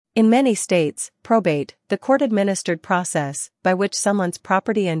In many states, probate, the court-administered process by which someone's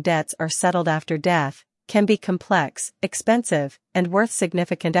property and debts are settled after death, can be complex, expensive, and worth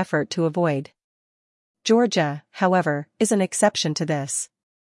significant effort to avoid. Georgia, however, is an exception to this.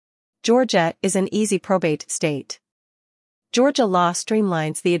 Georgia is an easy probate state. Georgia law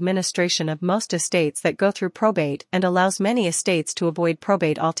streamlines the administration of most estates that go through probate and allows many estates to avoid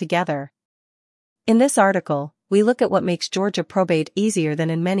probate altogether. In this article, we look at what makes Georgia probate easier than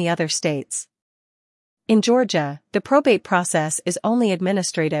in many other states. In Georgia, the probate process is only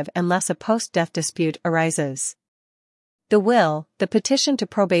administrative unless a post-death dispute arises. The will, the petition to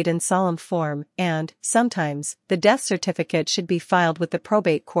probate in solemn form, and, sometimes, the death certificate should be filed with the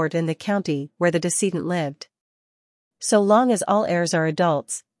probate court in the county where the decedent lived. So long as all heirs are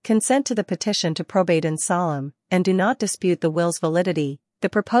adults, consent to the petition to probate in solemn, and do not dispute the will's validity, the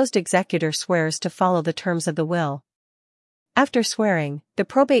proposed executor swears to follow the terms of the will. After swearing, the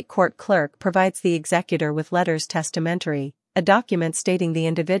probate court clerk provides the executor with letters testamentary, a document stating the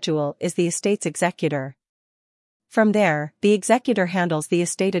individual is the estate's executor. From there, the executor handles the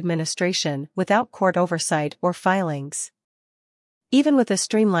estate administration without court oversight or filings. Even with a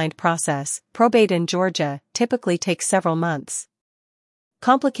streamlined process, probate in Georgia typically takes several months.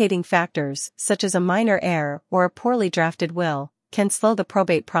 Complicating factors, such as a minor error or a poorly drafted will, can slow the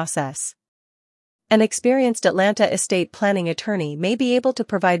probate process. An experienced Atlanta estate planning attorney may be able to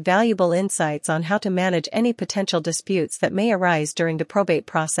provide valuable insights on how to manage any potential disputes that may arise during the probate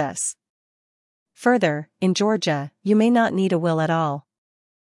process. Further, in Georgia, you may not need a will at all.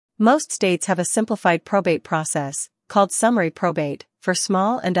 Most states have a simplified probate process, called summary probate, for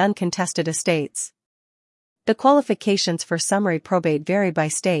small and uncontested estates. The qualifications for summary probate vary by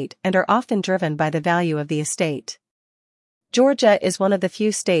state and are often driven by the value of the estate. Georgia is one of the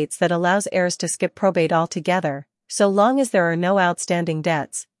few states that allows heirs to skip probate altogether, so long as there are no outstanding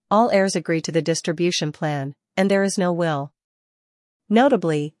debts, all heirs agree to the distribution plan, and there is no will.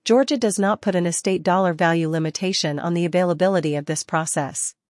 Notably, Georgia does not put an estate dollar value limitation on the availability of this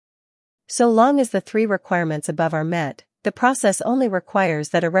process. So long as the three requirements above are met, the process only requires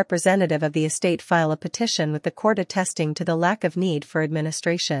that a representative of the estate file a petition with the court attesting to the lack of need for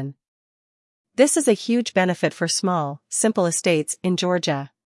administration. This is a huge benefit for small, simple estates in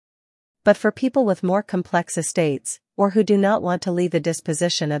Georgia. But for people with more complex estates, or who do not want to leave the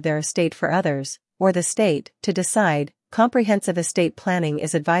disposition of their estate for others, or the state, to decide, comprehensive estate planning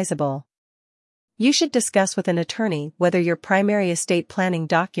is advisable. You should discuss with an attorney whether your primary estate planning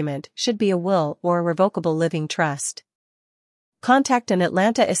document should be a will or a revocable living trust. Contact an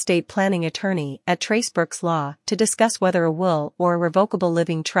Atlanta estate planning attorney at Trace Brooks Law to discuss whether a will or a revocable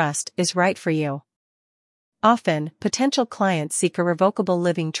living trust is right for you. Often, potential clients seek a revocable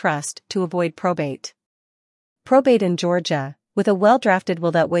living trust to avoid probate. Probate in Georgia, with a well-drafted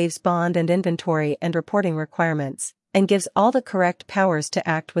will that waives bond and inventory and reporting requirements, and gives all the correct powers to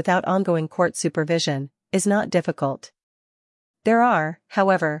act without ongoing court supervision, is not difficult. There are,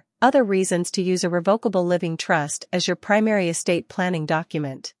 however, other reasons to use a revocable living trust as your primary estate planning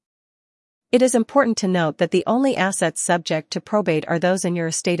document. It is important to note that the only assets subject to probate are those in your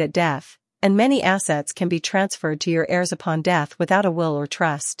estate at death, and many assets can be transferred to your heirs upon death without a will or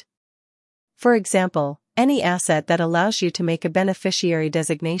trust. For example, any asset that allows you to make a beneficiary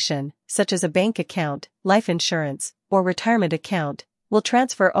designation, such as a bank account, life insurance, or retirement account, will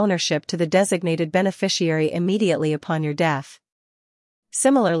transfer ownership to the designated beneficiary immediately upon your death.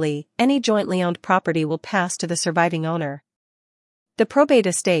 Similarly, any jointly owned property will pass to the surviving owner. The probate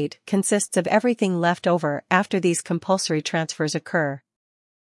estate consists of everything left over after these compulsory transfers occur.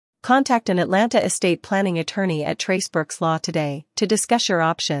 Contact an Atlanta estate planning attorney at Trace Brooks Law today to discuss your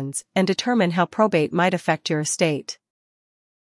options and determine how probate might affect your estate.